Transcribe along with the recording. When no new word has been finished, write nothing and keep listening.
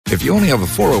If you only have a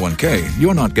 401k,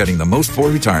 you're not getting the most for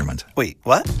retirement. Wait,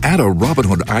 what? Add a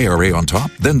Robinhood IRA on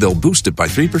top, then they'll boost it by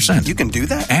 3%. You can do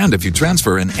that? And if you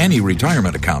transfer in any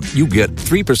retirement account, you get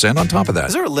 3% on top of that.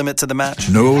 Is there a limit to the match?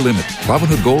 No limit.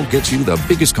 Robinhood Gold gets you the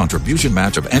biggest contribution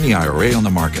match of any IRA on the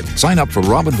market. Sign up for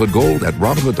Robinhood Gold at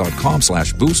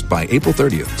Robinhood.com/boost by April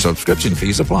 30th. Subscription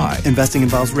fees apply. Investing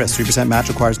involves risk. 3% match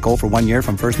requires gold for 1 year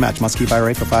from first match. Must keep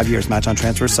IRA for 5 years. Match on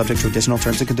transfers subject to additional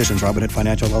terms and conditions. Robinhood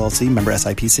Financial LLC, member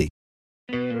SIPC.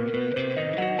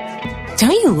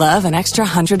 Don't you love an extra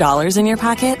 $100 in your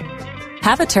pocket?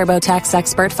 Have a TurboTax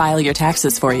expert file your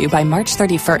taxes for you by March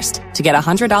 31st to get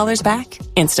 $100 back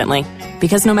instantly.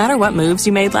 Because no matter what moves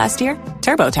you made last year,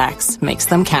 TurboTax makes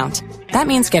them count. That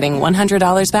means getting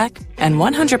 $100 back and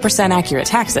 100% accurate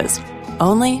taxes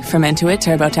only from Intuit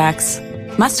TurboTax.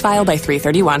 Must file by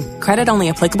 3/31. Credit only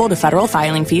applicable to federal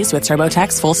filing fees with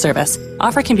TurboTax full service.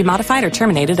 Offer can be modified or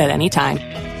terminated at any time.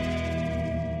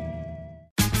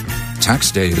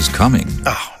 Tax day is coming.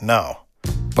 Oh, no.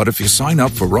 But if you sign up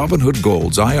for Robinhood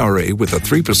Gold's IRA with a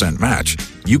 3% match,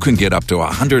 you can get up to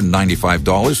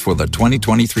 $195 for the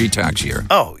 2023 tax year.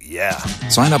 Oh, yeah.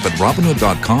 Sign up at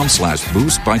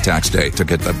Robinhood.com/boost by tax day to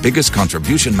get the biggest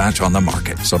contribution match on the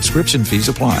market. Subscription fees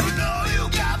apply.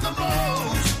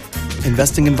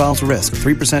 Investing involves risk.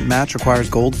 3% match requires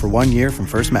gold for 1 year from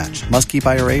first match. Must keep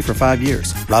IRA for 5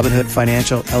 years. Robinhood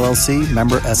Financial LLC,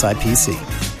 member SIPC.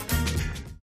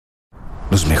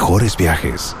 Los mejores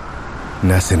viajes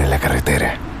nacen en la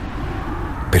carretera,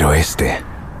 pero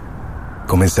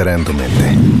comenzará en tu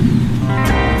mente.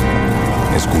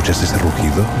 ¿Escuchas ese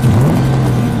rugido?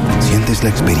 ¿Sientes la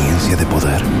experiencia de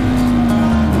poder?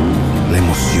 ¿La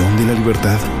emoción de la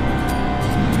libertad?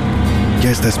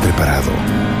 Ya estás preparado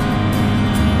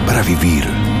para vivir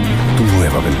tu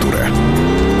nueva aventura.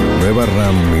 Nueva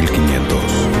Ram 1500,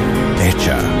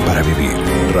 hecha para vivir.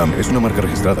 Ram es una marca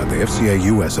registrada de FCI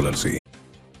US LLC.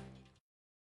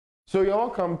 So you're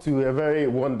welcome to a very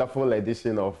wonderful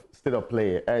edition of State of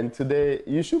Play. And today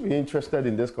you should be interested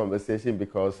in this conversation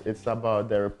because it's about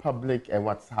the Republic and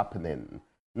what's happening.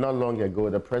 Not long ago,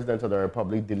 the President of the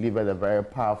Republic delivered a very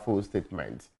powerful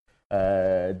statement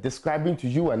describing to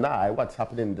you and I what's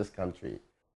happening in this country.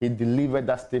 He delivered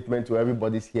that statement to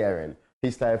everybody's hearing.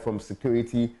 He started from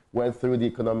security, went through the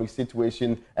economic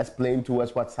situation, explained to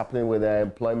us what's happening with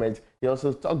employment. He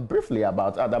also talked briefly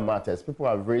about other matters. People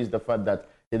have raised the fact that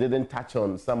he didn't touch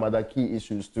on some other key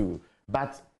issues too.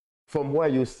 But from where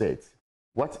you sit,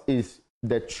 what is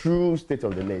the true state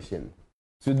of the nation?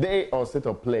 Today on State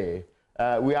of Play,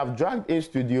 we have dragged in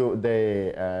studio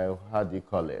the, how do you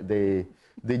call it? The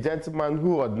gentleman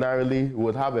who ordinarily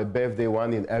would have a birthday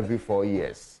one in every 4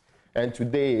 years. And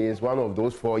today is one of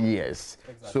those 4 years.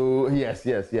 Exactly. So yes.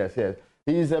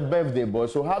 He's a birthday boy,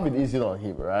 so have it easy on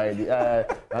him, right? I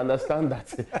understand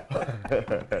that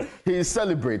he's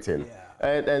celebrating. Yeah.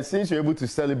 And since you're able to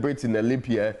celebrate in a leap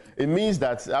year, it means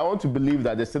that I want to believe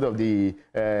that the State of the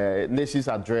Nation's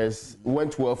address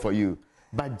went well for you.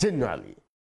 But generally,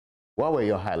 what were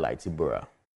your highlights, Mbura?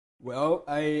 Well,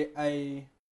 I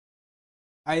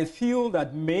feel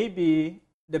that maybe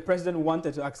the president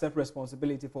wanted to accept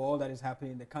responsibility for all that is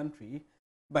happening in the country,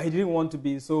 but he didn't want to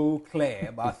be so clear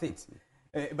about it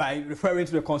by referring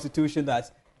to the Constitution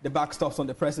that the buck stops on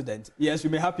the president. Yes,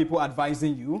 you may have people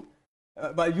advising you,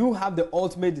 but you have the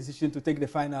ultimate decision to take the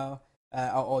final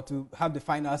or to have the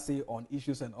final say on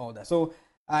issues and all that. So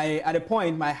at a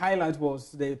point, my highlight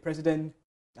was the president,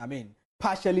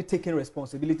 partially taking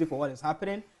responsibility for what is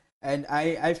happening. And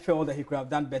I felt that he could have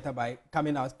done better by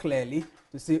coming out clearly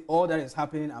to say all that is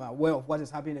happening. I'm aware of what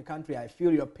is happening in the country. I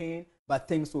feel your pain, but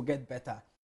things will get better.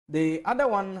 The other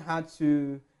one had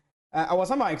to... I was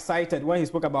somehow excited when he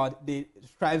spoke about the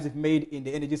strides they've made in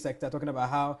the energy sector, talking about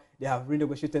how they have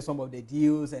renegotiated some of the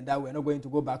deals and that we're not going to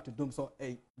go back to doom. So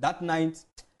that night,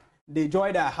 the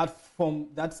joy that I had from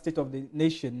that State of the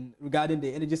Nation regarding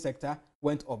the energy sector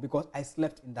went up because I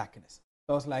slept in darkness.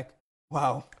 So I was like,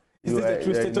 wow. Is this the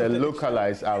true state of the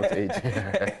localized outage?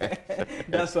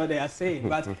 That's what they are saying.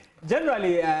 But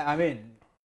generally, I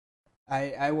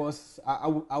was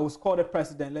called a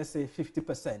president, let's say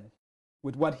 50%.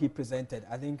 With what he presented.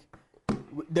 I think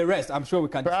the rest, I'm sure we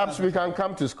can... Perhaps we can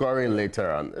come to scoring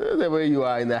later on. The way you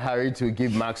are in a hurry to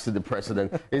give marks to the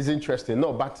president is interesting.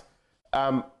 No, but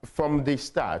from the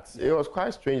start, it was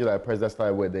quite strange that the president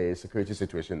started with the security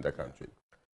situation in the country.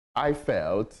 I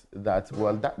felt that,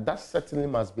 well, that certainly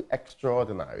must be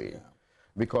extraordinary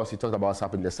because he talked about what's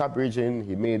happening in the sub-region.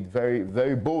 He made very,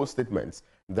 very bold statements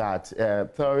that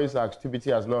terrorist activity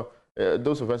has not...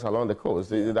 those of us along the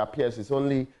coast, it appears it's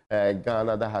only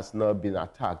Ghana that has not been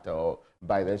attacked or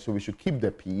by then, so we should keep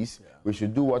the peace. We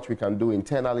should do what we can do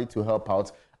internally to help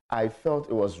out. I felt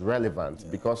it was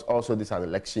relevant because also this is an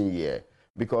election year,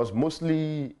 because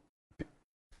mostly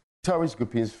terrorist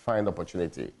groupings find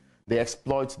opportunity. They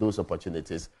exploit those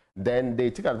opportunities. Then they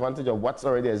take advantage of what's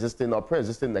already existing or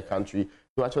pre-existing in the country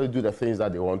to actually do the things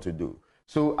that they want to do.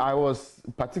 So I was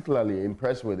particularly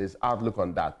impressed with his outlook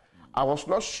on that. I was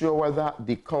not sure whether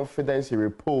the confidence he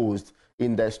reposed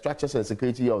in the structures and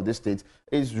security of the state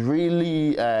is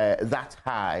really that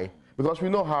high, because we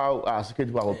know how our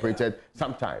security have operated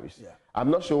sometimes. I'm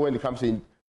not sure when it comes to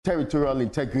territorial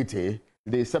integrity,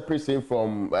 they separate things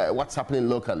from what's happening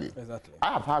locally. Exactly.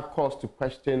 I have had cause to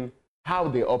question how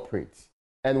they operate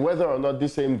and whether or not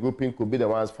this same grouping could be the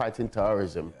ones fighting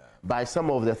terrorism by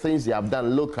some of the things they have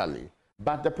done locally.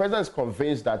 But the president is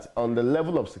convinced that on the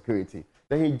level of security,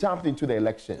 then he jumped into the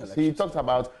elections. He talked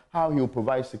about how he will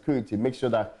provide security, make sure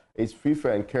that it's free,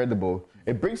 fair, and credible.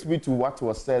 It brings me to what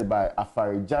was said by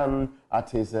Afarijan at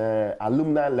his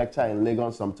alumni lecture in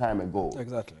Lagos some time ago.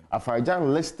 Exactly.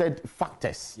 Afarijan listed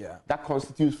factors that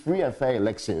constitute free and fair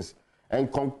elections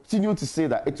and continued to say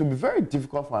that it will be very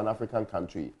difficult for an African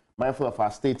country, mindful of our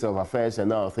state of affairs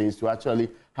and other things, to actually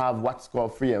have what's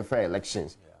called free and fair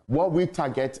elections. What we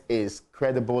target is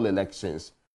credible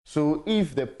elections. So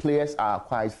if the players are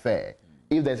quite fair,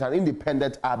 if there's an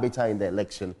independent arbiter in the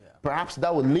election, perhaps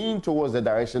that would lean towards the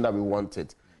direction that we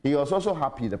wanted. He was also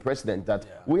happy, the president, that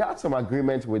we had some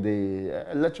agreement with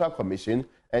the Electoral Commission,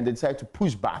 and they decided to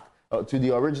push back to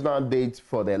the original date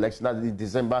for the election, that is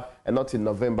December and not in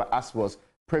November, as was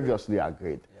previously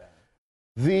agreed.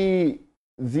 The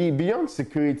beyond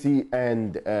security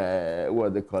and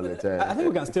what they call it. I think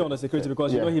we can stay on the security,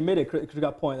 because you know, he made a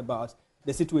critical point about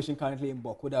the situation currently in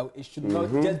Boku, that it should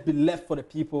not just be left for the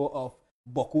people of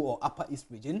Boku or Upper East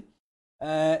region.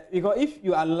 Because if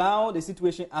you allow the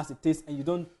situation as it is and you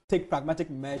don't take pragmatic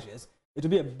measures, it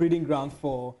will be a breeding ground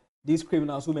for these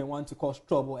criminals who may want to cause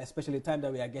trouble, especially the time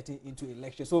that we are getting into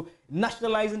elections. So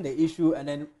nationalizing the issue and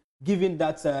then giving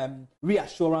that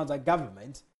reassurance that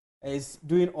government is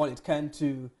doing all it can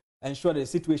to ensure that the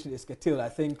situation is curtailed. I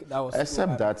think that was...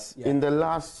 Except that in the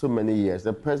last so many years,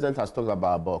 the president has talked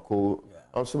about Boko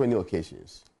on so many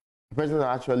occasions. The president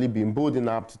has actually been bold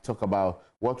enough to talk about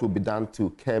what will be done to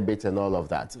curb it and all of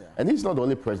that. And he's not the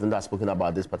only president that's spoken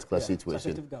about this particular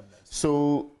situation.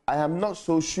 So I am not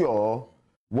so sure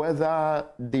whether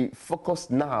the focus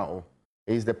now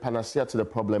is the panacea to the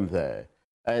problem there.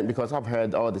 And because I've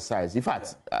heard all the sides. In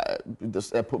fact,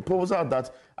 there's a proposal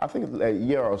that I think a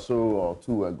year or so or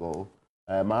two ago,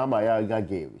 Mahama Yaga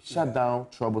gave, shut down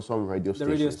troublesome radio stations.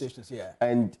 The radio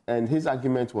stations, And his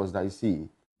argument was that, you see,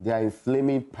 they are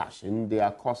inflaming passion, they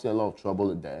are causing a lot of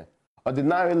trouble there.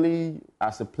 Ordinarily,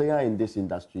 as a player in this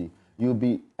industry, you'll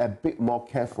be a bit more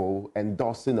careful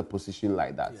endorsing a position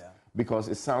like that. Because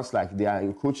it sounds like they are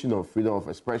encroaching on freedom of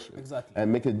expression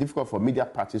and making it difficult for media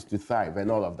parties to thrive and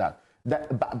all of that.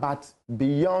 But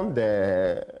beyond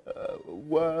the,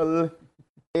 well,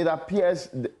 it appears,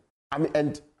 I mean,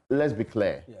 and let's be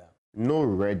clear, no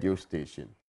radio station,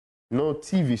 no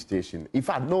TV station, in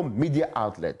fact, no media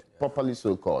outlet, properly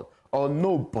so-called, or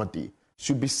nobody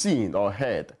should be seen or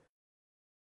heard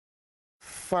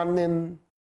fanning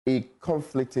a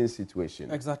conflicting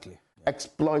situation.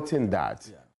 Exploiting that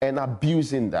and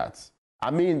abusing that. I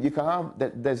mean, you can have,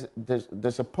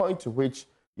 there's a point to which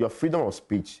your freedom of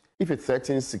speech, if it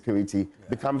threatens security,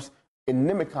 becomes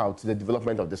inimical to the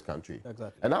development of this country.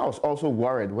 And I was also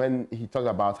worried when he talked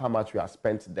about how much we have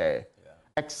spent there.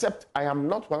 Except I am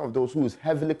not one of those who is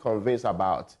heavily convinced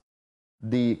about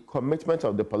the commitment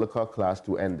of the political class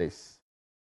to end this.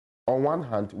 On one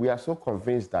hand, we are so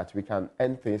convinced that we can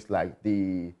end things like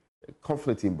the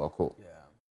conflict in Boko.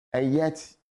 And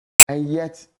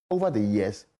yet, over the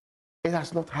years, it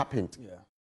has not happened.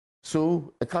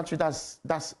 So a country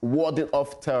that's warding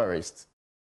off terrorists,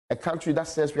 a country that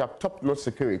says we have top-notch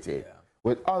security,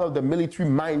 with all of the military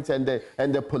might and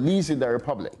the police in the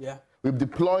republic. We've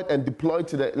deployed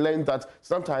to the length that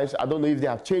sometimes, I don't know if they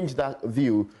have changed that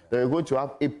view, they're going to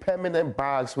have a permanent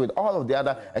barracks with all of the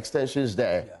other extensions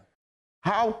there.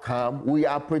 How come we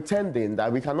are pretending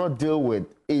that we cannot deal with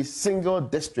a single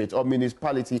district or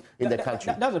municipality in the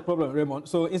country? That's the problem, Raymond.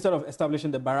 So instead of establishing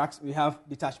the barracks, we have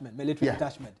detachment, military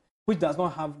detachment, which does not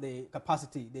have the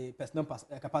capacity, the personnel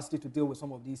capacity to deal with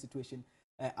some of these situations.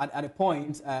 At a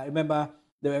point, remember,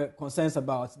 there were concerns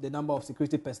about the number of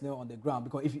security personnel on the ground,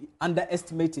 because if you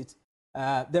underestimate it,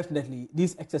 definitely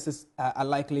these excesses are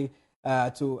likely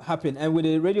to happen. And with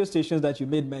the radio stations that you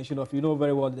made mention of, you know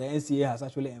very well the NCA has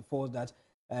actually enforced that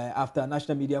after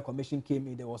National Media Commission came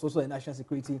in, there was also a national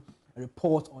security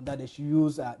report on that. They should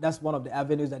use, that's one of the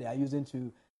avenues that they are using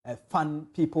to fan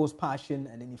people's passion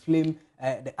and inflame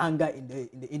the anger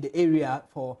in the area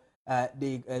for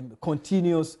the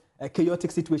continuous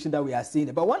chaotic situation that we are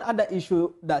seeing. But one other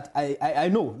issue that I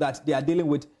know that they are dealing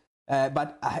with,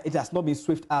 but it has not been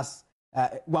swift as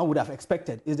one would have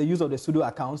expected, is the use of the pseudo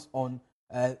accounts on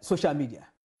social media.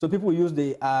 So people use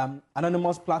the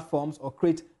anonymous platforms or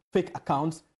create fake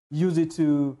accounts, use it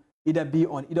to either be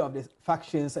on either of the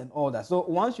factions and all that. So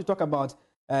once you talk about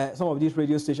some of these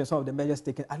radio stations, some of the measures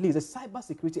taken, at least the cyber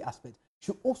security aspect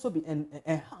should also be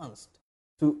enhanced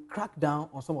to crack down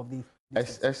on some of these.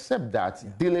 Except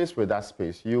that dealings with that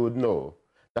space, you would know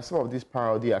that some of these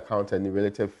parody accounts and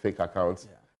related fake accounts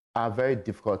are very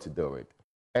difficult to deal with.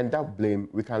 And that blame,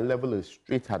 we can level it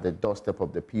straight at the doorstep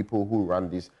of the people who run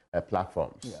these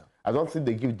platforms. Yeah. I don't think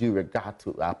they give due regard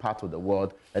to our part of the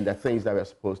world and the things that we're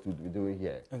supposed to be doing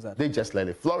here. Exactly. They just let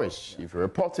it flourish. Yeah. If you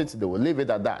report it, they will leave it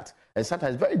at that. And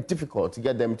sometimes it's very difficult to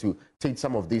get them to take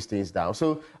some of these things down.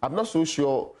 So I'm not so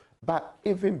sure. But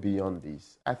even beyond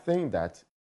this, I think that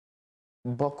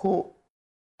Boko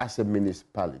as a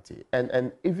municipality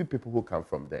and even people who come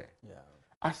from there,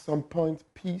 at some point,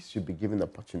 peace should be given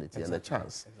opportunity and a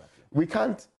chance. Exactly. We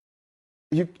can't,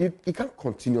 you can't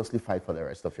continuously fight for the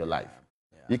rest of your life.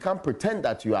 You can't pretend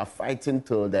that you are fighting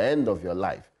till the end of your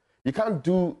life. You can't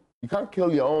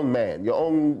kill your own men, your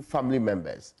own family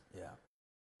members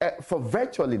for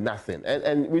virtually nothing.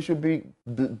 And we should be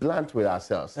blunt with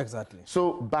ourselves. Exactly.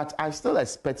 So, but I still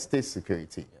expect state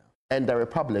security and the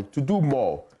Republic to do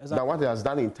more than what it has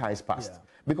done in times past.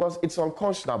 Because it's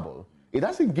unconscionable. It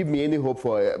doesn't give me any hope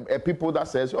for people that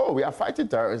says, oh, we are fighting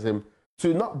terrorism,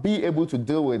 to not be able to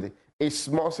deal with a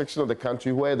small section of the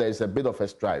country where there is a bit of a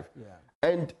strife.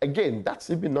 And again, that's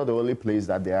even not the only place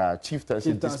that there are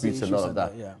chieftaincy disputes and all of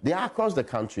that. They are across the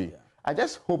country. I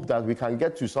just hope that we can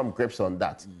get to some grips on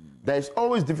that. There's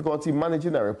always difficulty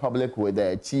managing a republic with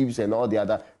the chiefs and all the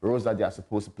other roles that they are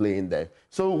supposed to play in there.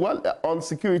 So, well, on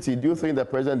security, do you think the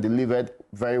president delivered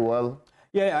very well?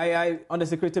 Yeah, I on the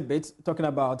security bit, talking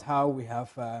about how we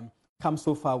have come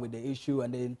so far with the issue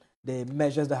and then the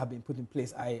measures that have been put in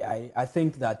place, I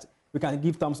think that we can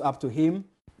give thumbs up to him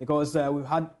because we've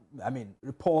had,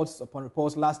 reports upon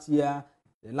reports last year,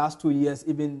 the last 2 years,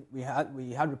 even we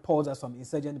had reports that some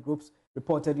insurgent groups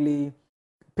reportedly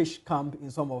pitched camp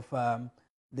in some of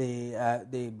the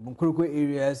Mkuruku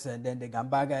areas and then the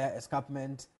Gambaga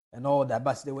escarpment and all that,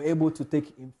 but they were able to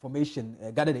take information,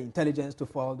 gather the intelligence to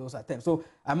follow those attempts. So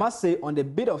I must say, on the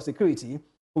bit of security,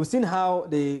 we've seen how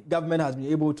the government has been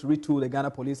able to retool the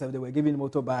Ghana police. They were given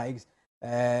motorbikes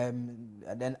and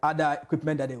then other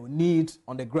equipment that they will need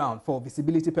on the ground for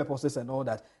visibility purposes and all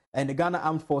that. And the Ghana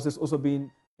Armed Forces also being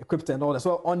equipped and all that.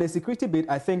 So on the security bit,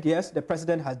 I think, yes, the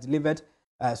president has delivered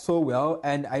so well,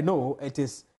 and I know it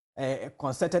is a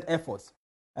concerted effort.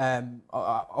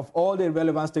 Of all the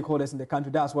relevant stakeholders in the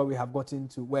country, that's why we have gotten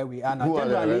to where we are now. Who are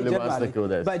the relevant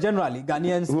stakeholders? But generally,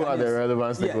 Ghanaians... Who are the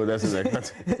relevant stakeholders in the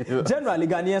country? Generally,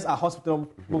 Ghanaians are hospitable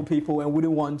people and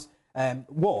wouldn't want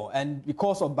war. And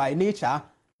because of, by nature,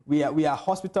 we are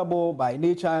hospitable by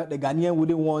nature. The Ghanaian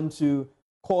wouldn't want to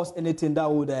cause anything that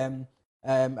would...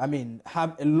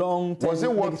 have a long-term... Was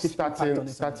it what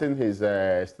starting his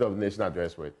State of the Nation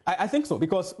address with? I think so,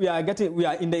 because we are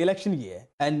in the election year,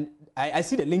 and I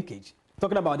see the linkage.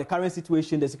 Talking about the current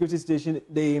situation, the security situation,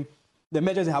 the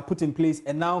measures they have put in place,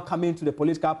 and now coming to the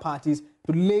political parties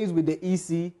to liaise with the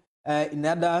EC in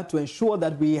order to ensure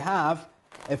that we have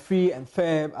a free and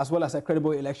fair as well as a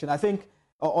credible election. I think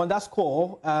on that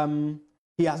score,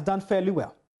 he has done fairly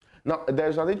well. Now,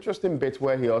 there's an interesting bit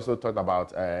where he also talked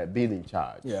about being in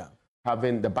charge,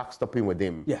 having the backstopping with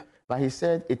him. But he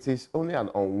said it is only an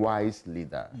unwise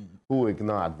leader who will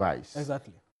ignore advice.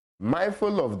 Exactly.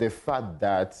 Mindful of the fact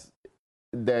that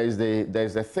there's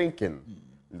a thinking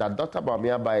that Dr.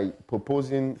 Bawumia, by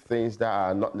proposing things that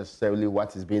are not necessarily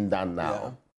what is being done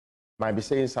now, might be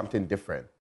saying something different.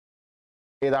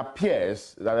 It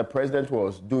appears that the president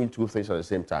was doing two things at the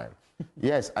same time.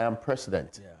 Yes, I am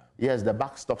president. Yes, the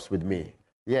buck stops with me.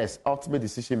 Yes, ultimate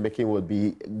decision-making will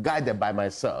be guided by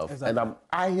myself, and I'm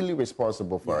highly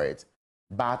responsible for it.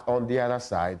 But on the other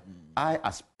side, I,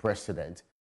 as president,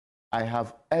 I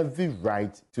have every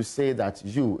right to say that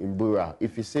you, Mbura,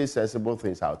 if you say sensible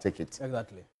things, I'll take it.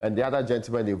 Exactly. And the other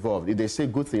gentlemen involved, if they say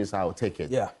good things, I'll take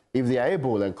it. If they are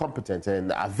able and competent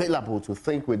and available to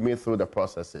think with me through the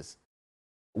processes.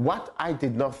 What I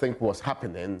did not think was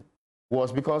happening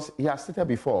was because he has stated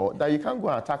before that you can't go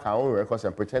and attack our own records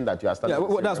and pretend that you are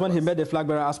standing. That's when he made the flag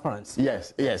bearer aspirants.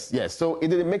 Yes. So it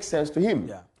didn't make sense to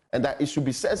him. and that it should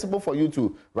be sensible for you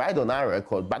to ride on our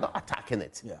record, but not attacking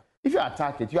it. Yeah. If you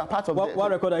attack it, you are part of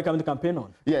what record are you coming to campaign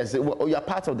on? Yes, you are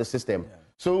part of the system. Yeah.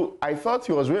 So I thought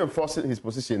he was reinforcing his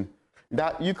position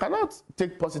that you cannot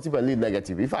take positive and leave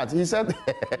negative. In fact, he said,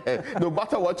 no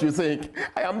matter what you think,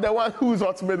 I am the one who's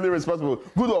ultimately responsible,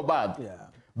 good or bad. Yeah.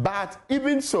 But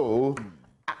even so,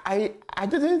 I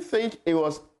didn't think it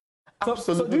was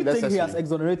absolutely necessary. So do you think he has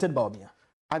exonerated Bawumia?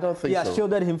 I don't think so. He has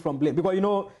shielded him from blame. Because, you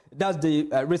know, that's the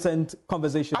recent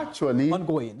conversation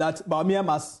ongoing, that Bawumia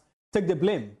must take the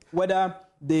blame, whether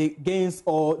the gains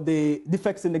or the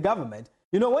defects in the government.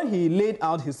 You know, when he laid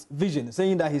out his vision,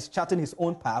 saying that he's charting his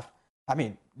own path, I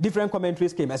mean, different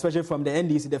commentaries came, especially from the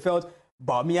NDC. They felt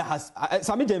Bawumia has...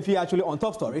 Sami Jemfi actually on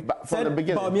Top Story said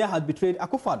Bawumia had betrayed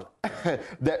Akufo-Addo.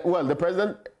 Well, the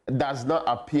president does not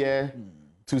appear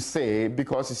to say,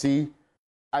 because, you see,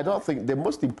 I don't think the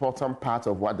most important part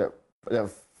of what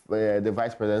the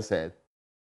vice president said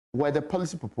were the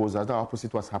policy proposals, the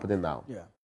opposite what's happening now. Yeah.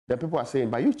 Then people are saying,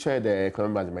 but you chair the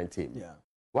economic management team. Yeah.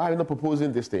 Why are you not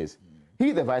proposing these things?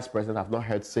 He, the vice president, have not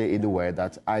heard say anywhere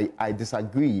that I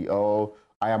disagree or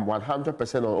I am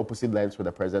 100% on opposite lines with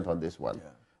the president on this one. Yeah.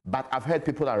 But I've heard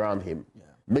people around him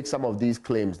make some of these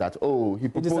claims that, oh, he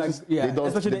proposes, they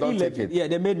don't take it. Yeah,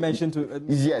 they made mention to...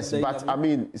 yes, but I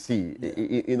mean, see,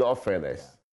 in all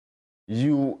fairness,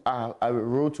 you are a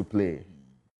role to play.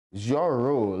 Your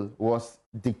role was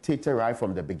dictated right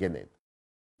from the beginning.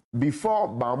 Before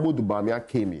Mahmoud Bawumia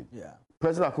came in,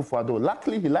 President Akufo-Addo,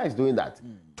 luckily he likes doing that,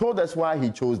 told us why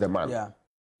he chose the man. Yeah.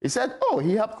 He said, oh,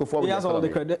 he helped Akufo-Addo. He has all the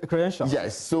credentials.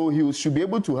 Yes, so he should be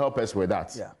able to help us with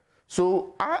that. Yeah.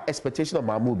 So our expectation of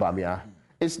Mahmoud Bawumia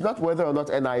is not whether or not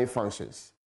NIA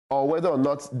functions or whether or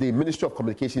not the Ministry of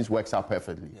Communications works out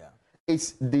perfectly. Yeah.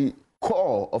 It's the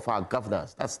core of our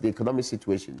governance. That's the economic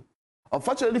situation.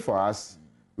 Unfortunately for us,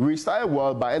 we started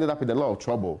well but ended up in a lot of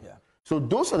trouble. Yeah. So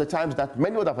those are the times that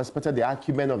many would have expected the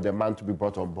acumen of the man to be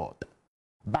brought on board.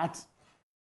 But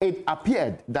it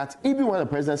appeared that even when the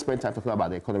president spent time talking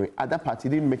about the economy, at that part he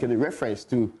didn't make any reference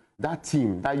to that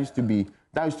team that used to be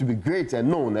great and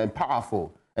known and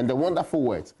powerful and the wonderful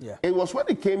words. Yeah. It was when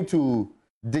it came to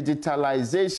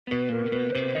digitalization.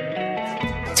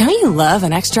 Don't you love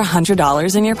an extra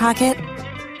 $100 in your pocket?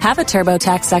 Have a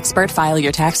TurboTax expert file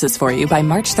your taxes for you by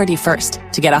March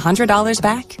 31st to get $100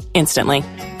 back instantly.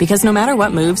 Because no matter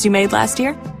what moves you made last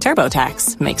year,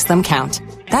 TurboTax makes them count.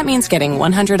 That means getting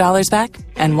 $100 back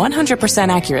and 100%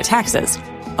 accurate taxes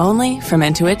only from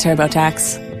Intuit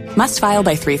TurboTax. Must file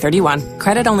by 3/31.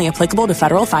 Credit only applicable to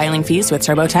federal filing fees with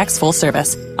TurboTax full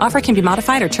service. Offer can be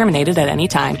modified or terminated at any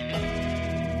time.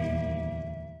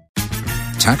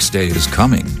 Tax day is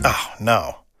coming. Oh,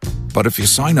 no. But if you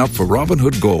sign up for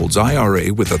Robinhood Gold's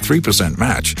IRA with a 3%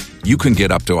 match, you can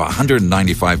get up to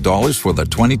 $195 for the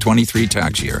 2023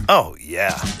 tax year. Oh,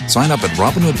 yeah. Sign up at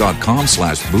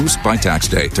Robinhood.com/boost by tax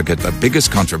day to get the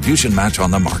biggest contribution match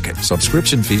on the market.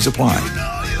 Subscription fees apply.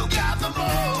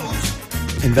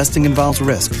 Investing involves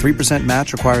risk. 3%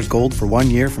 match requires gold for 1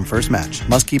 year from first match.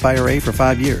 Must keep IRA for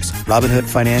 5 years. Robinhood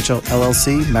Financial,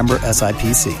 LLC, member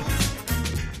SIPC.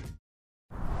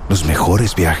 Los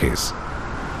mejores viajes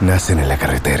nacen en la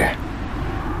carretera,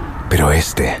 pero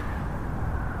este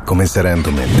comenzará en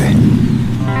tu mente.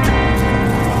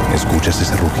 ¿Escuchas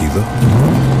ese rugido?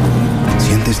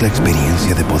 ¿Sientes la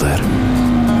experiencia de poder?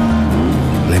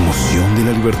 ¿La emoción de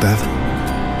la libertad?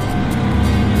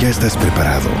 Ya estás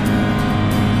preparado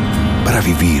para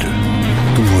vivir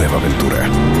tu nueva aventura.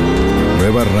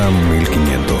 Nueva RAM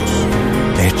 1500.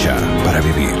 Hecha para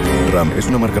vivir. RAM es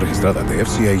una marca registrada de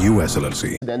FCA US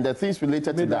LLC. Then the things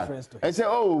related to that. And say,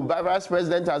 oh, Vice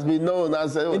President has been known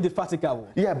as... indefatigable.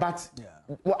 Yeah, but,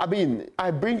 well, I mean, I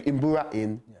bring Mbura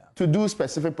in to do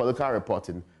specific political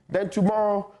reporting. Then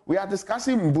tomorrow, we are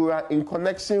discussing Mbura in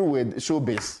connection with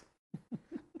showbiz.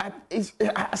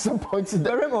 At some point,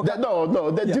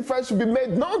 the difference should be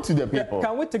made known to the people.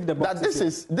 Can we take the box?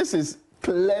 That this is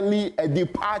clearly a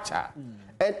departure.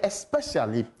 And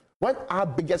especially... one of our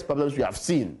biggest problems we have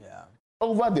seen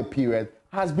over the period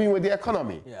has been with the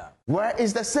economy. Yeah. Where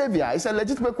is the savior? It's a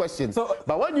legitimate question.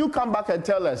 But when you come back and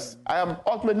tell us, I am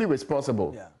ultimately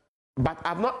responsible, but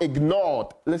I've not ignored,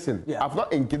 I've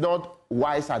not ignored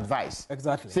wise advice.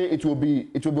 Exactly. Say it will be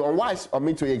unwise of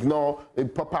me to ignore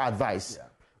proper advice. Yeah.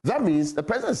 That means the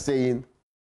president is saying,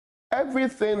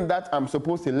 everything that I'm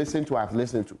supposed to listen to, I've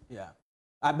listened to. Yeah.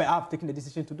 I've taken the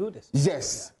decision to do this.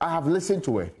 Yes, I have listened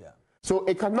to it. Yeah. So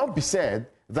it cannot be said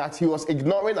that he was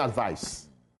ignoring advice.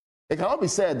 It cannot be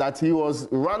said that he was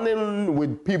running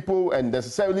with people and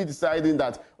necessarily deciding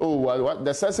that, oh, well, what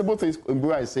the sensible things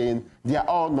Mbura is saying, they are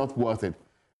all not worth it.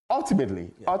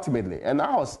 ultimately, and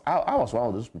I was one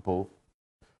of those people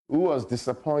who was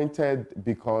disappointed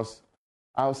because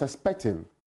I was expecting,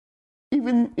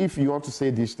 even if you want to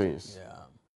say these things,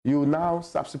 you now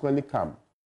subsequently come.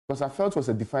 Because I felt it was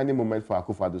a defining moment for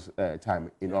Akufo-Addo's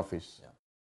time in office.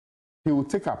 He will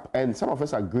take up, and some of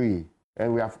us agree,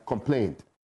 and we have complained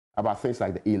about things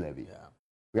like the E-levy.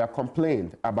 We have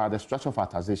complained about the structure of our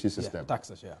taxation system.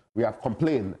 Taxes, We have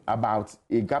complained about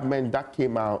a government that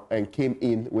came out and came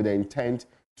in with the intent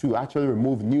to actually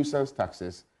remove nuisance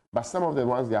taxes, but some of the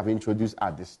ones they have introduced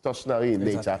are distortionary in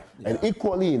nature and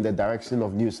equally in the direction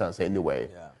of nuisance anyway.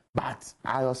 But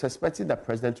I was expecting the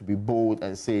president to be bold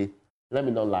and say, let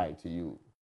me not lie to you,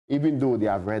 even though they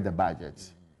have read the budget,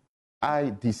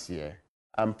 this year,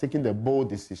 I'm taking the bold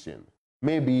decision.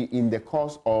 Maybe in the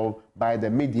course of, by the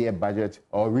mid-year budget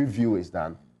or review is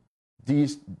done,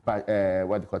 these, what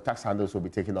they call tax handles will be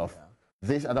taken off.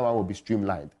 This other one will be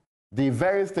streamlined. The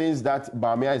very things that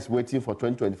Bawumia is waiting for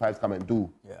 2025 to come and do,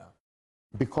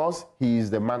 because he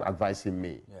is the man advising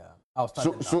me.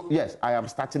 So yes, I am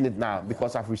starting it now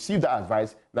because I've received that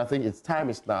advice and I think it's time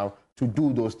is now to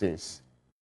do those things.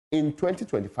 In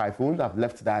 2025, we wouldn't have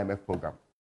left the IMF program.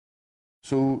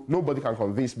 So nobody can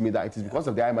convince me that it is because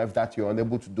of the IMF that you're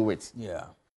unable to do it.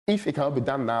 If it cannot be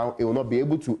done now, it will not be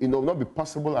able to, it will not be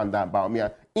possible under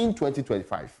Bawumia in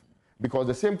 2025 because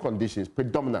the same conditions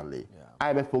predominantly,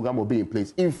 IMF program will be in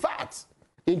place. In fact,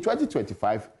 in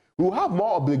 2025, we will have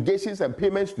more obligations and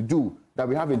payments to do than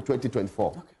we have in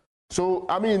 2024. So,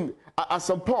 I mean, at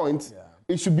some point,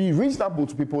 it should be reasonable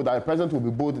to people that the president will be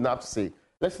bold enough to say,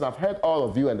 listen, I've heard all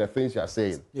of you and the things you are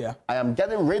saying. I am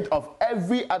getting rid of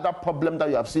every other problem that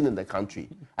you have seen in the country.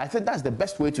 I think that's the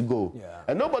best way to go.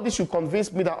 And nobody should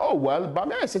convince me that, oh, well,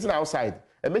 Bawumia is sitting outside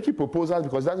and making proposals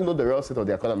because he doesn't know the real state of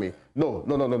the economy. No.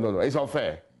 It's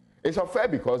unfair. It's unfair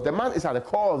because the man is at the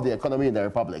core of the economy in the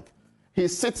Republic. He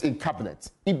sits in cabinet.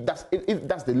 If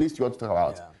that's the list you want to talk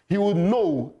about, he would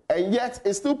know, and yet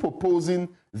is still proposing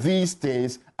these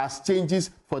things as changes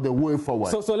for the way forward.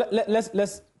 So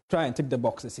let's try and tick the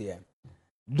boxes here.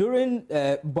 During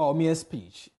Bawumia's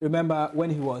speech, remember when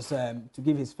he was to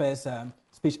give his first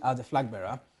speech as the flag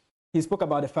bearer, he spoke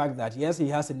about the fact that yes, he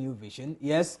has a new vision.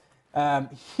 Yes,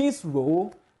 his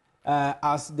role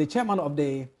as the chairman of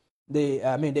the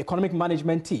economic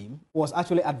management team was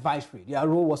actually advisory. Their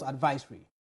role was advisory.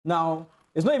 Now,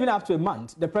 it's not even up to a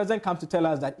month. The president comes to tell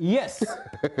us that, yes,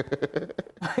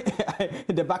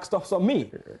 the buck stops on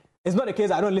me. It's not the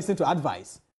case I don't listen to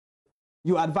advice.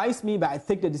 You advise me, but I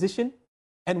take the decision,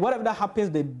 and whatever that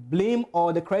happens, the blame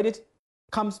or the credit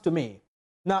comes to me.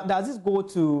 Now, does this go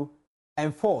to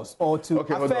enforce or to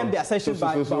affirm the assertion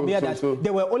by Bawumia that they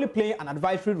were only playing an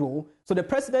advisory role? So the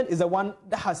president is the one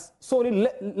that has solely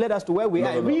led us to where we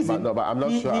are. But I'm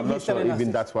not sure. I'm not sure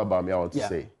even that's what Bawumia wants to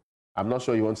say. I'm not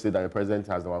sure you want to say that the president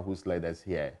has the one who's led us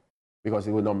here, because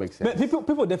it would not make sense. But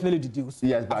people definitely deduce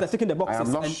after ticking the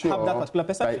boxes and have that particular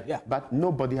perception. But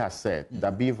nobody has said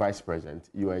that being vice president,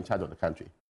 you are in charge of the country.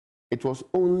 It was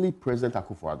only President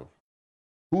Akufo-Addo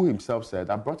who himself said,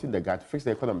 I brought in the guy to fix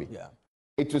the economy.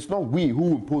 It was not we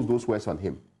who imposed those words on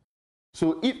him.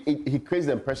 So if he creates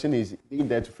the impression he's in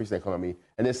there to fix the economy,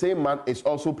 and the same man is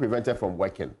also prevented from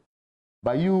working,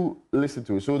 but you listen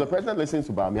to it. So the president listens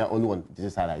to Bawumia only on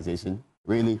digitalization,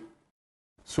 really?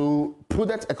 So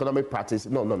prudent economic practice,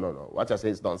 no. What you're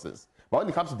saying is nonsense. But when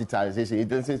it comes to digitalization, he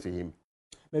listens to him.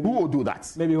 Who will do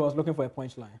that? Maybe he was looking for a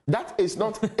punchline. That is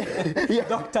not... Dr.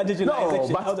 Digitalization. No,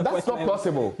 but that's not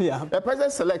possible. The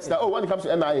president selects that, when it comes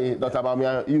to NIA, Dr.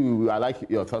 Bawumia, I like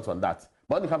your thoughts on that.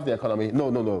 But when it comes to the economy,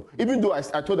 no. Even though I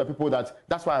told the people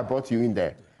that's why I brought you in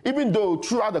there. Even though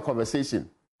throughout the conversation,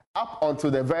 up until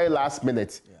the very last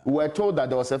minute, we were told that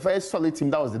there was a very solid team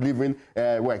that was delivering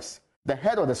works. The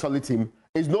head of the solid team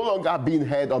is no longer being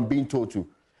heard on being told to.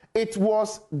 It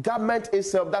was government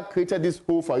itself that created this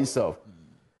hole for itself.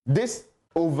 This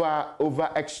over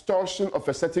extortion of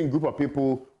a certain group of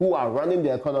people who are running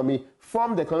the economy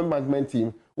from the economic management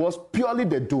team was purely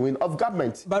the doing of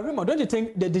government. But Raymond, don't you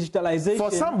think the digitalization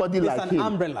for somebody is like an him,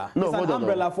 umbrella? It's an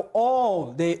umbrella for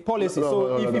all the policies.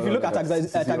 If you look at taxation,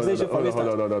 for instance,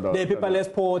 the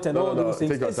paperless port and all those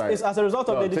things, it's as a result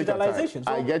of the digitalization.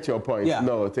 I get your point.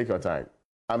 No, take your time.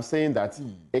 I'm saying that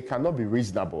it cannot be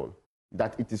reasonable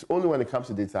that it is only when it comes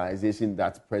to digitalization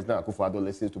that President Akufo-Addo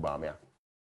listens to Bawumia.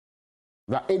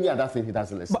 That any other thing he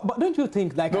doesn't listen. But don't you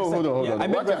think, like hold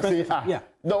on.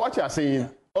 What you are saying,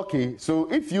 okay,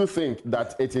 so if you think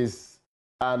that it is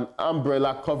an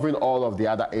umbrella covering all of the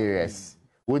other areas,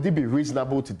 would it be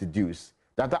reasonable to deduce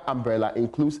that that umbrella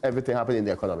includes everything happening in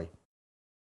the economy?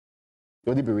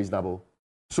 Would it be reasonable?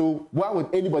 So why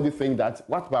would anybody think that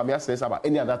what Bamia says about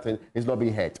any other thing is not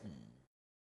being heard?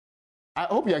 I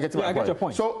hope you are getting my point. I get your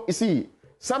point. So you see,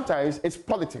 sometimes it's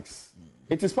politics.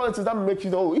 It is politics that makes you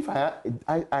know, if I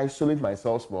isolate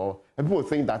myself small, and people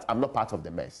think that I'm not part of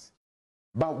the mess.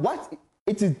 But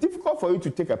it is difficult for you to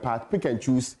take a part, pick and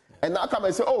choose, and now come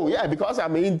and say, oh yeah, because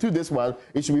I'm into this one,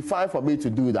 it should be fine for me to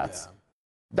do that. Yeah.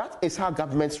 That is how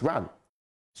governments run.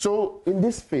 So in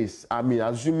this phase, I mean,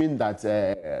 assuming that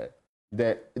the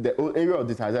area of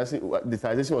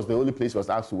digitization was the only place he was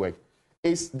asked to work,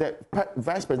 is the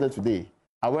vice president today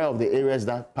aware of the areas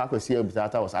that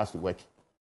Acquah was asked to work?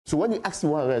 So when you ask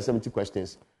him 170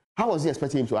 questions, how was he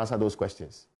expecting him to answer those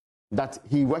questions? That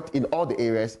he worked in all the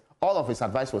areas, all of his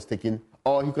advice was taken,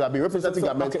 or he could have been representing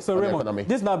government on Raymond, the economy.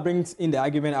 This now brings in the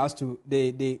argument as to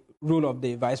the role of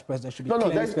the vice president should be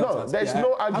there's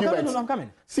no argument. I'm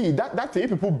coming. See, that thing,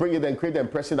 people bring it and create the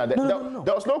impression that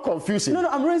there was no confusion.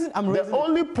 I'm raising the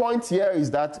only point here is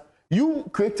that you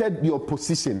created your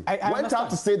position. I went out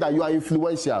to say that you are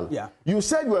influential. Yeah. You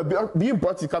said you were being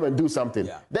brought to come and do something.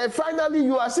 Yeah. Then finally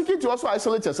you are seeking to also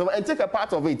isolate yourself and take a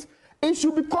part of it. It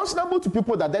should be questionable to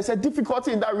people that there's a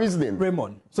difficulty in that reasoning.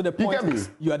 Raymond, so the point is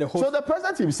you are the host. So the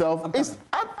president himself is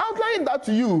outlining that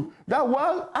to you, that,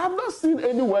 well, I've not seen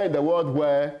anywhere in the world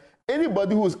where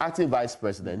anybody who's acting vice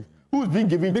president, who's been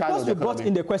given because you brought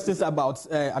in the questions about,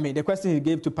 the question he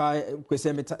gave to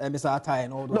Mr. Atai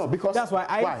and all those. No, because that's why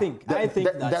I think at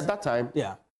that time,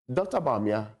 Dr.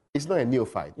 Bamia is not a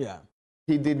neophyte. Yeah,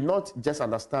 he did not just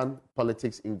understand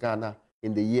politics in Ghana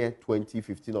in the year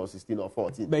 2015 or 16 or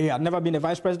 14. But he had never been a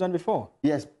vice president before.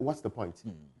 Yes, what's the point?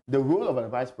 The role of a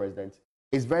vice president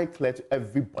is very clear to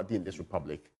everybody in this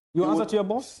republic. You answer to your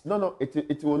boss? No.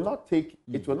 It will not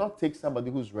take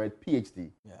somebody who's read PhD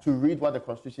to read what the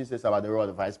Constitution says about the role of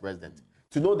the vice president,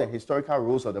 to know the historical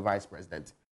roles of the vice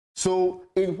president. So,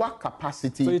 in what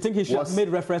capacity? So you think he should have made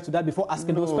reference to that before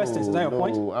asking those questions? Is that your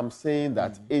point? No, I'm saying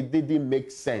that it didn't make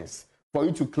sense for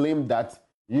you to claim that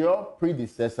your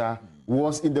predecessor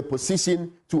was in the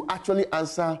position to actually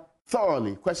answer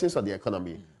thoroughly questions on the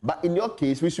economy. But in your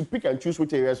case, we should pick and choose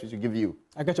which areas we should give you.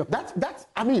 I get your point.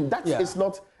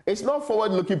 It's not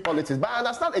forward-looking politics, but I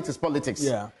understand it is politics.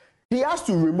 Yeah. He has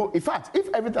to remove. In fact, if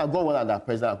everything had gone well under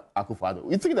President Acquah,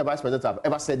 you think the vice president have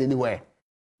ever said anywhere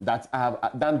that I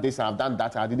have done this, I have done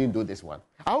that, I didn't do this one?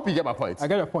 I hope you get my point. I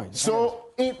get your point. So,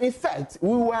 in effect,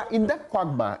 we were in that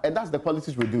quagmire, and that's the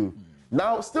politics we do.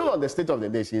 Now, still on the State of the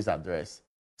Nation's address,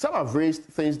 some have raised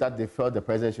things that they felt the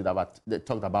president should have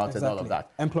talked about and all of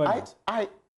that. Employment.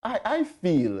 I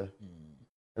feel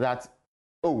that,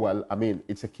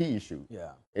 it's a key issue.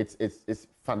 Yeah. It's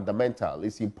fundamental.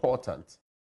 It's important.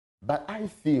 But I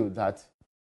feel that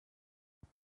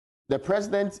the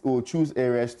president will choose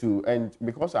areas to, and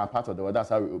because we are part of the world, that's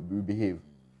how we behave.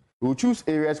 He will choose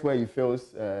areas where he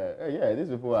feels, these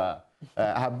people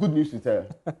have good news to tell.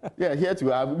 Here to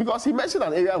have, because he mentioned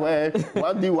an area where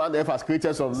 1D, 1F has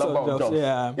created some number of jobs.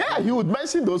 Yeah, he would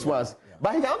mention those ones. Yeah.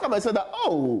 But he cannot come and say that,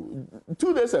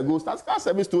 2 days ago, Statistical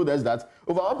Service told us that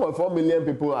over 1.4 million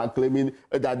people are claiming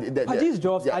that. Are these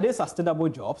jobs, are they sustainable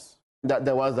jobs?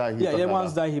 The ones that he the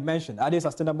ones that he mentioned. Are they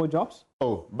sustainable jobs?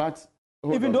 But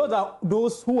even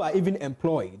those who are even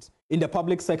employed in the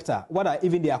public sector, what are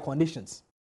even their conditions?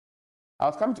 I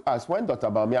was coming to ask, when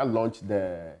Dr. Bamia launched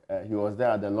he was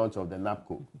there at the launch of the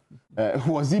NAPCO,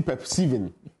 was he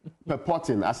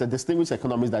purporting as a distinguished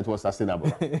economist that it was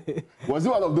sustainable? Was it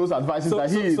one of those advices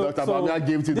Dr. Bamia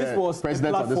gave to the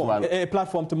president of this one? A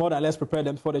platform to more or less prepare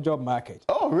them for the job market.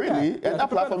 Oh, really? And that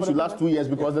platform should last 2 years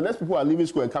because the next people are leaving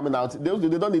school and coming out, they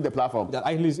don't need the platform.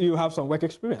 At least you have some work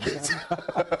experience.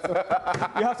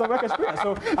 You have some work experience.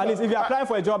 So at least if you're applying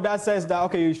for a job that says that,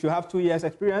 okay, you should have 2 years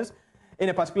experience in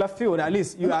a particular field, at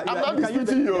least I'm not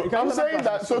disputing you. I'm saying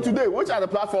that. So today, which are the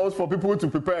platforms for people to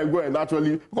prepare and go and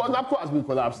naturally? Because NAPCO has been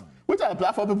collapsed. Which are the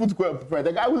platforms for people to go and prepare?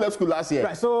 The guy who left school last year.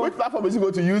 Right, so which platform is he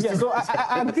going to use? Yeah, so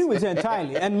I agree with you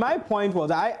entirely. And my point was,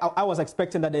 I was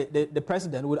expecting that the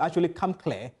president would actually come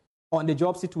clear on the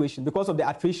job situation because of the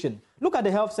attrition. Look at the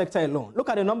health sector alone. Look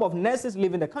at the number of nurses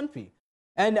leaving the country,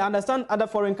 and I understand other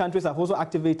foreign countries have also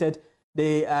activated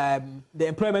the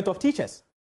employment of teachers.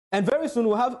 And very soon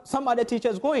we'll have some other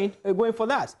teachers going for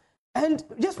that. And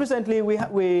just recently, we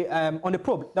on the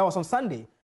probe, that was on Sunday,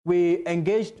 we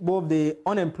engaged both the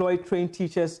unemployed trained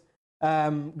teachers,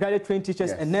 graduate trained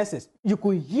teachers, and nurses. You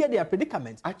could hear their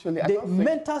predicaments. Actually, the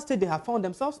mental state they have found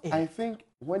themselves in. I think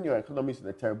when your economy is in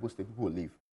a terrible state, people will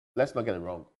leave. Let's not get it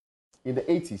wrong. In the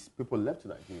 80s, people left to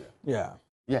Nigeria. Yeah.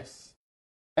 Yes.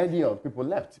 Early on, people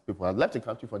left. People have left the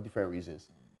country for different reasons.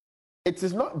 It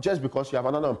is not just because you have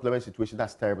another employment situation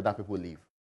that's terrible that people leave.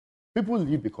 People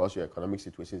leave because your economic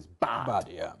situation is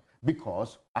bad.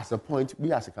 Because as a point,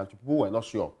 we as a country, people were not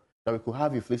sure that we could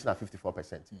have inflation at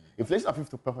 54%. Inflation at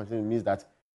 54% means that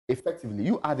effectively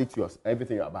you add it to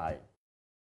everything you're buying.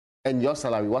 And your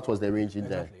salary, what was the range in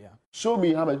there? Yeah. Show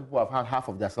me how many people have had half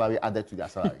of their salary added to their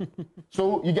salary.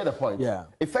 So you get the point. Yeah.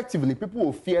 Effectively, people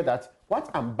will fear that what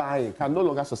I'm buying can no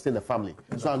longer sustain the family.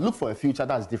 So I look for a future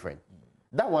that's different.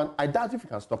 That one, I doubt if you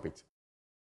can stop it.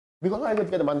 Because I'm not going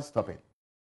to get the money to stop it.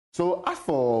 So as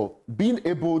for being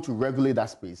able to regulate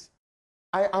that space,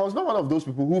 I was not one of those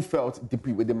people who felt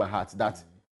deeply within my heart that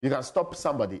you can stop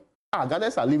somebody.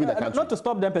 Ghanaians are leaving the country. Not to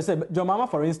stop them per se, but John Mahama,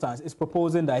 for instance, is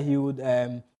proposing that he would,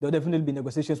 there will definitely be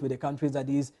negotiations with the countries that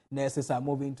these nurses are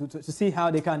moving to see how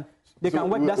they can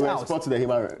work that out. Export to the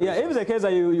human rights. Yeah, if it's the case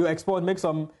that you export, make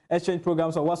some exchange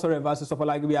programs or whatsoever, so stuff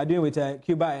like we are doing with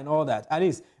Cuba and all that, at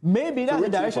least maybe that's the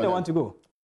direction they want to go.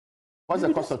 What's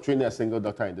the cost of training a single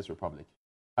doctor in this republic?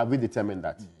 Have we determined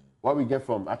that? What we get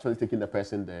from actually taking the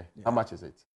person there, how much is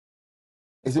it?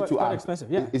 Is it to our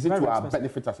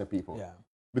benefit as a people? Yeah.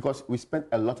 Because we spend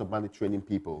a lot of money training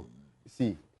people.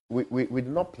 See, we do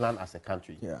not plan as a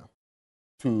country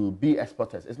to be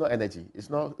exporters. It's not energy. It's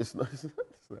not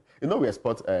you know, we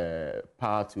export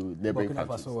power to neighboring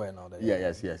countries.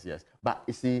 Yes. But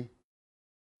you see,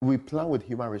 we plan with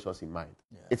human resource in mind.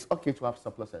 Yeah. It's okay to have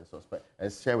surplus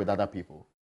and share with other people.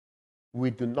 We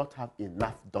do not have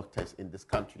enough doctors in this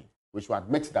country, which will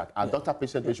admit that our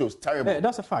doctor-patient ratio is terrible.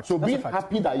 That's a fact. So being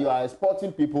happy that you are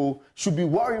exporting people should be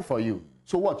worrying for you.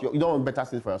 So what? You don't want better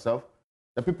things for yourself?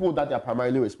 The people that they are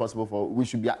primarily responsible for, we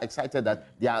should be excited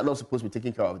that they are not supposed to be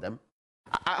taking care of them.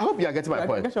 I hope you are getting my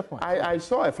point. I get your point. I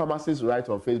saw a pharmacist write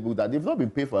on Facebook that they've not been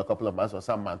paid for a couple of months or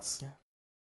some months.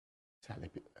 Yeah.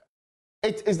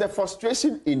 It is the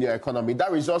frustration in your economy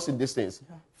that results in these things.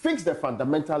 Yeah. Fix the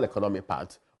fundamental economic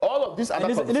part. All of these other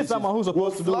conversations. It is someone who's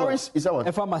supposed to do what? Is that what?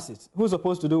 A pharmacist who's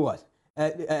supposed to do what?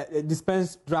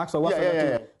 Dispense drugs or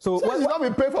whatsoever. So he's not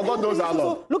been paid for God knows how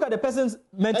long. Look at the person's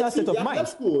mental state of mind.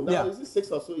 Left school now. Is it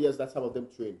 6 or so years that some of them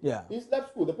train? Yeah. He's left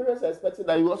school. The parents are expecting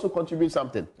that he will also contribute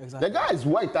something. Exactly. The guy is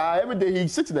white. Every day he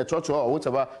sits in the church or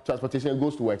whatever transportation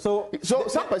goes to work. So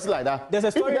some person like that. There's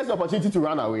a story. If he gets the opportunity to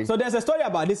run away. So there's a story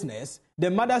about this nurse. The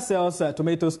mother sells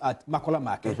tomatoes at Makola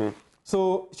Market.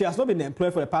 So she has not been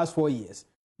employed for the past 4 years.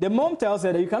 The mom tells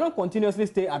her that you cannot continuously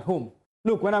stay at home.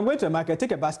 Look, when I'm going to a market,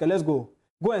 take a basket, let's go.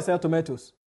 Go and sell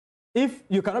tomatoes. If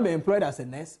you cannot be employed as a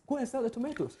nurse, go and sell the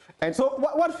tomatoes. And so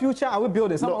what future are we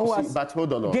building? Someone who has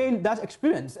gained that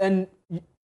experience and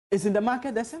is in the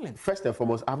market they're selling. First and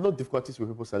foremost, I have no difficulties with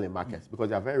people selling markets because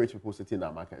there are very rich people sitting in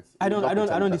our markets. I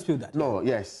don't dispute that. No,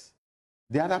 yes.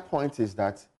 The other point is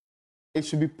that it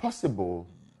should be possible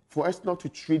for us not to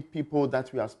treat people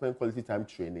that we have spent quality time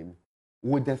training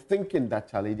with the thinking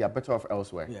that, Charlie, they are better off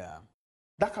elsewhere. Yeah.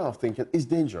 That kind of thinking is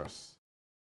dangerous.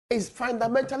 It's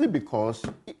fundamentally because,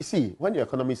 see, when your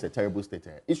economy is a terrible state,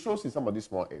 it shows in some of these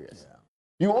small areas. Yeah.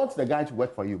 You want the guy to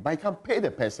work for you, but you can't pay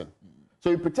the person. So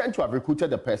you pretend to have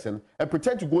recruited the person and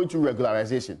pretend to go into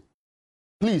regularization.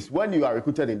 Please, when you are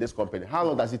recruited in this company, how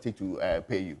long does it take to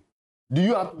pay you? Do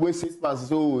you have to wait 6 months?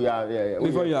 So we are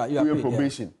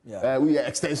probation. We are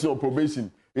extension of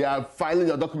probation. We are filing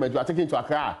your document. We are taking it to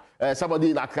Accra. Somebody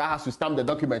in Accra has to stamp the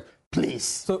document. Please.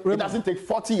 So, Raymond, it doesn't take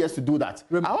 40 years to do that.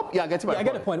 Raymond, I hope you are getting my point. I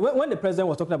get the point. When the president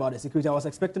was talking about the security, I was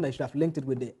expecting that he should have linked it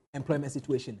with the employment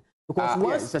situation.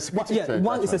 Because it's a security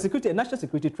threat. It's a national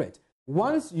security threat.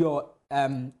 Once your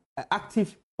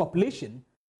active population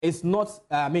is not,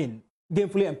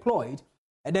 gainfully employed,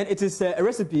 and then it is a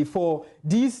recipe for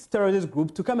these terrorist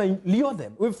groups to come and lure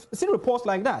them. We've seen reports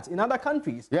like that in other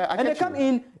countries. And they come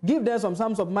in, give them some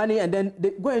sums of money, and then they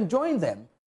go and join them.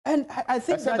 And I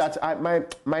think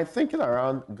my thinking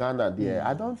around Ghana there,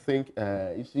 I don't think,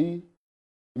 you see,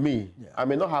 I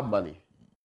may not have money.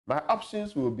 My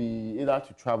options will be either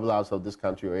to travel out of this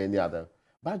country or any other.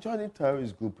 But joining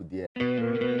terrorist group there.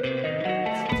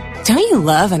 Don't you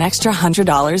love an extra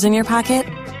 $100 in your pocket?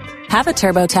 Have a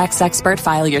TurboTax expert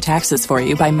file your taxes for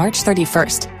you by March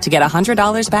 31st to get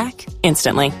 $100 back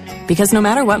instantly. Because no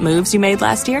matter what moves you made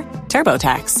last year,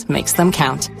 TurboTax makes them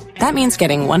count. That means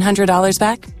getting $100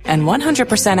 back and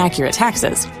 100% accurate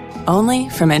taxes only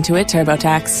from Intuit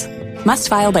TurboTax. Must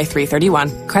file by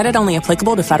 3/31. Credit only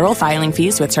applicable to federal filing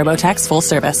fees with TurboTax full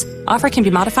service. Offer can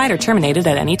be modified or terminated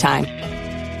at any time.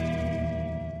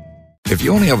 If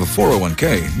you only have a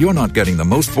 401k, you're not getting the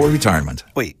most for retirement.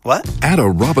 Wait, what? Add a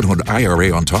Robinhood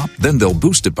IRA on top, then they'll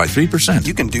boost it by 3%.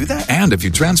 You can do that? And if you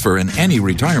transfer in any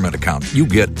retirement account, you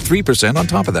get 3% on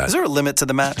top of that. Is there a limit to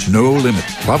the match? No limit.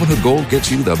 Robinhood Gold gets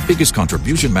you the biggest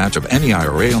contribution match of any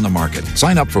IRA on the market.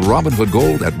 Sign up for Robinhood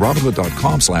Gold at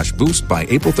Robinhood.com/boost by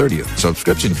April 30th.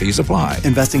 Subscription fees apply.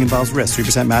 Investing involves risk.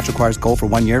 3% match requires gold for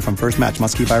 1 year from first match.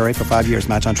 Must keep IRA for 5 years.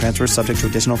 Match on transfers subject to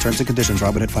additional terms and conditions.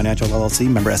 Robinhood Financial LLC,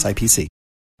 member SIPC.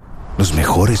 Los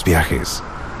mejores viajes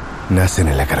nacen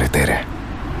en la carretera,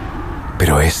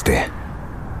 pero este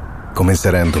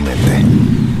comenzará en tu mente.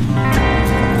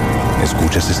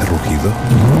 ¿Escuchas ese rugido?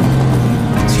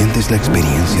 ¿Sientes la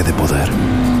experiencia de poder?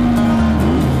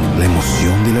 ¿La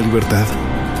emoción de la libertad?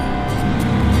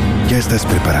 Ya estás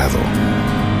preparado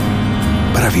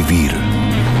para vivir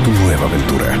tu nueva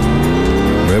aventura.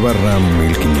 Nueva Ram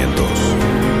 1500.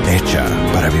 Hecha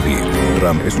para vivir.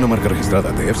 Ram es una marca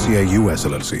registrada de FCA US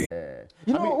LLC.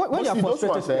 You know, when you're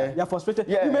frustrated,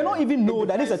 you may not even know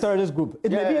that it's a terrorist group.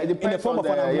 It may be in the form of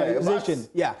an organization.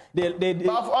 They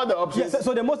have other options.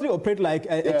 So they mostly operate like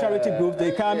a charity group.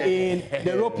 They come in,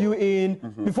 they rope you in.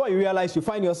 Before you realize, you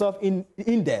find yourself in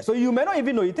there. So you may not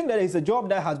even know. You think that it's a job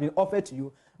that has been offered to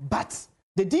you, but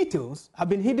the details have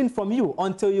been hidden from you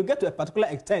until you get to a particular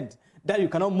extent that you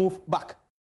cannot move back.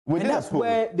 And that's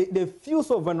where they feel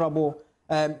so vulnerable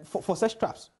for such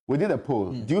traps. We did a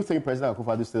poll. Do you think President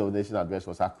Akufo-Addo's State of the Nation address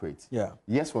was accurate? Yeah.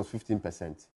 Yes was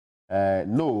 15%.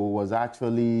 No was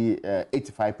actually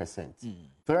 85%.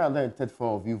 334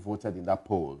 of you voted in that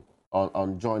poll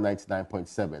on Joy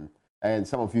 99.7. And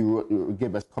some of you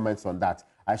gave us comments on that.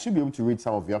 I should be able to read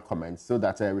some of your comments so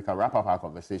that we can wrap up our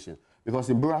conversation. Because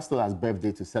Mbura still has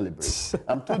birthday to celebrate.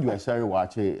 I'm told you were sharing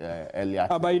Wache earlier.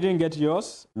 But you didn't get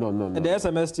yours? No. The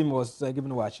SMS team was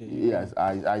giving Wache. Yes,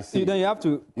 I see. So then you have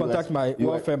to contact my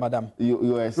welfare madam.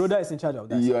 Rhoda is in charge of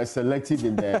that. You are selective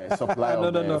in the supply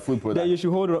of the food product. Then you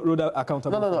should hold Rhoda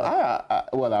accountable. No.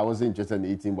 I wasn't interested in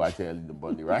eating Wache early in the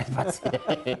morning, right?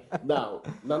 But now,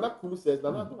 Nana Kulu says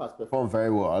Nana Kulu has performed very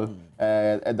well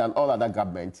than all other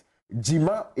government.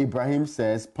 Jima Ibrahim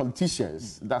says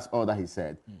politicians. That's all that he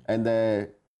said. And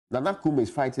Nana Kum is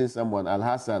fighting someone, Al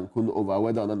Hassan Kun, over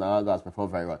whether or not Nana has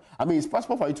performed very well. I mean, it's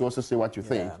possible for you to also say what you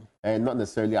think and not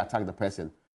necessarily attack the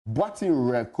person. Boati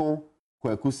Reko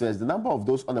Kweku says the number of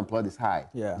those unemployed is high.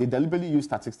 Yeah. They deliberately use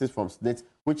statistics from SNET,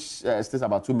 which states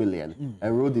about 2 million,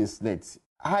 enrolled in SNET.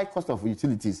 High cost of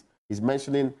utilities. He's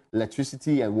mentioning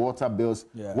electricity and water bills.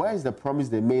 Yeah. Where is the promise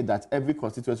they made that every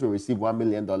constituency will receive $1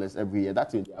 million every year?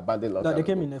 That's in the abandoned long time They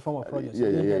came ago. in the form of projects.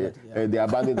 They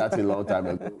abandoned that a long time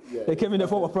ago. They came in the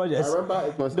form of projects. I remember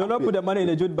it was... They will not put the money in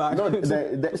the jute bag. No,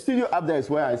 the studio up there is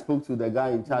where I spoke to the guy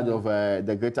in charge of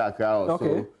the Greater Accra also.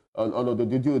 Okay. On the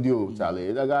Dio,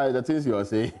 Charlie. The guy, the things you are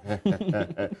saying.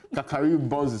 Kakari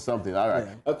bonds is something. All right.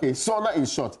 Yeah. Okay, so now in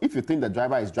short, if you think the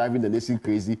driver is driving the nation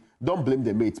crazy, don't blame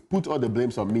the mate. Put all the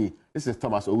blames on me. This is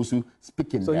Thomas Owusu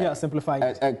speaking. So here, simplifying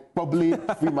it. And probably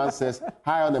Freeman says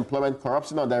high unemployment,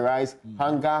 corruption on the rise,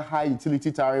 hunger, high utility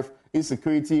tariff,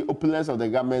 insecurity, opulence of the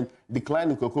government,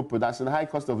 decline in cocoa production, high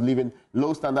cost of living,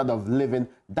 low standard of living.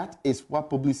 That is what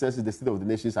probably says is the State of the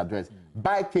Nation's address.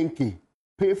 Buy Kinky.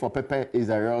 Pay for pepper is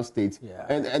a real state. Yeah.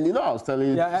 And you know, I was telling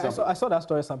you... Yeah, I saw that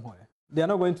story somewhere. They are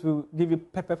not going to give you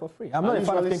pepper for free. I'm not a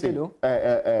fan of Kinky, though.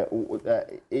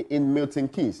 In Milton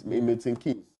Keynes,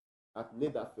 at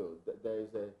Netherfield, there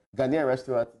is a Ghanaian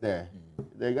restaurant there.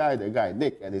 The guy,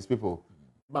 Nick and his people.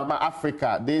 Mama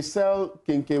Africa, they sell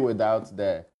Kinky without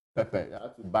the pepper. You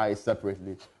have to buy it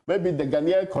separately. Maybe the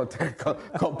Ghanaian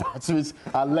compatriots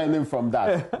are learning from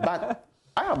that. But...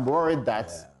 I am worried that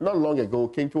not long ago,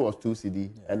 Kinky was 2 cedi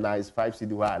and now it's 5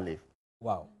 cedi where I live.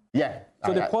 Wow. Yeah.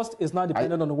 So the cost is not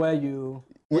dependent on where you...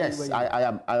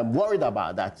 I am worried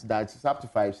about that it's up to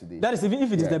 5 cedi. That is even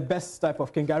if it is the best type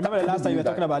of Kinky. I remember the last time you were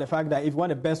talking about the fact that if you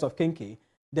want the best of Kinky,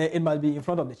 then it must be in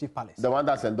front of the Chief Palace. The one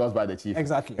that's endorsed by the Chief.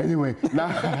 Exactly. Anyway, now,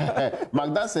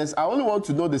 Magda says, I only want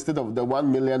to know the state of the $1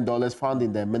 million found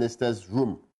in the minister's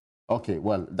room. Okay,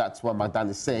 well, that's what Magdan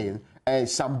is saying. And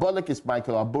Shambolic is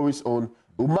Michael Abori's own.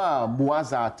 Umar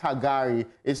Muaza Tagari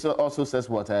also says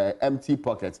what? Empty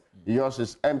pocket. Yours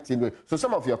is empty. So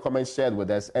some of your comments shared with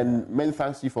us, and many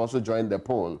thanks you for also joining the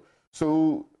poll.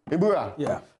 So,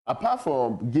 Mbura, apart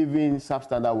from giving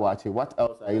substandard watching, what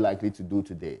else are you likely to do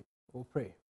today? We'll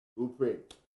pray.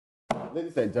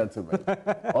 Ladies and gentlemen,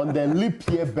 on the leap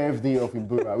year birthday of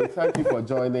Mbura, we thank you for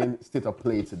joining State of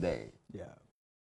Play today. Yeah.